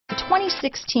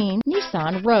2016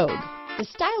 Nissan Rogue. The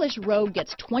stylish Rogue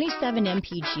gets 27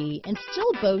 mpg and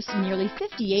still boasts nearly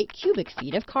 58 cubic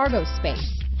feet of cargo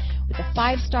space. With a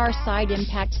 5-star side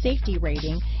impact safety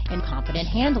rating and confident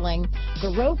handling,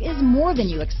 the Rogue is more than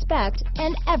you expect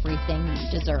and everything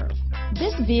you deserve.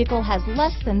 This vehicle has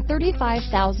less than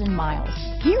 35,000 miles.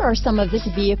 Here are some of this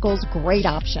vehicle's great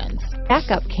options: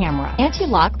 backup camera,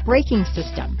 anti-lock braking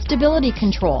system, stability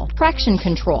control, traction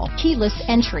control, keyless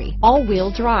entry,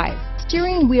 all-wheel drive,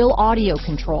 steering wheel audio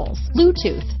controls,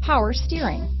 Bluetooth, power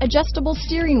steering, adjustable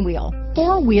steering wheel,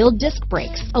 4-wheel disc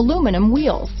brakes, aluminum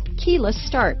wheels, keyless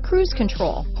start, cruise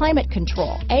control, climate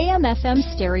control, AM/FM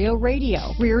stereo radio,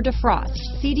 rear defrost,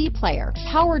 CD player,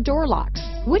 power door locks.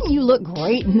 Wouldn't you look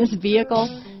great in this vehicle?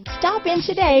 Stop in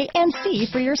today and see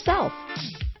for yourself.